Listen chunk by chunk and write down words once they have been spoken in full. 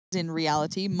in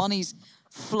reality. Money's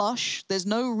flush. There's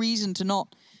no reason to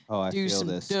not do some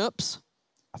derps.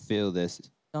 I feel this.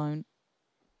 Don't.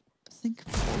 Think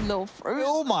of a little fruit.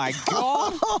 Oh my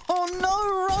god! Oh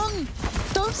no, run!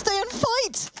 Don't stay and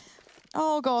fight!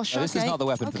 Oh gosh, no, this is not the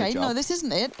weapon for the job. No, this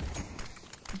isn't it.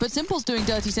 But s1mple's doing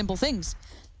dirty s1mple things.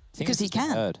 Because he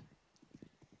can. Heard.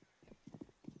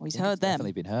 Well, he's heard them.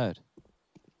 Definitely been heard.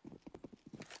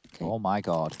 Okay. Oh my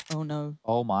god. Oh no.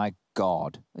 Oh my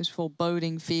god. Those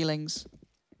foreboding feelings.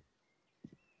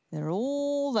 They're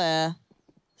all there.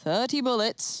 30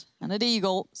 bullets and a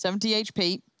deagle, 70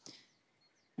 HP.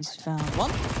 He's found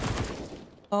one.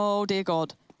 Oh dear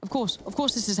god. Of course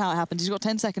this is how it happens. He's got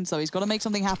 10 seconds though. He's got to make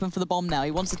something happen for the bomb now.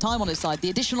 He wants the time on his side, the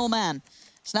additional man.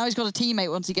 So now he's got a teammate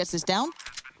once he gets this down.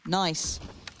 Nice.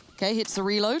 Okay, hits the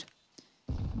reload.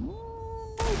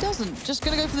 No, he doesn't. Just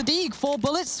gonna go for the deeg. 4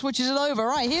 bullets, switches it over.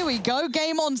 Right, here we go.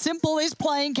 Game on. s1mple is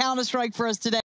playing Counter-Strike for us today.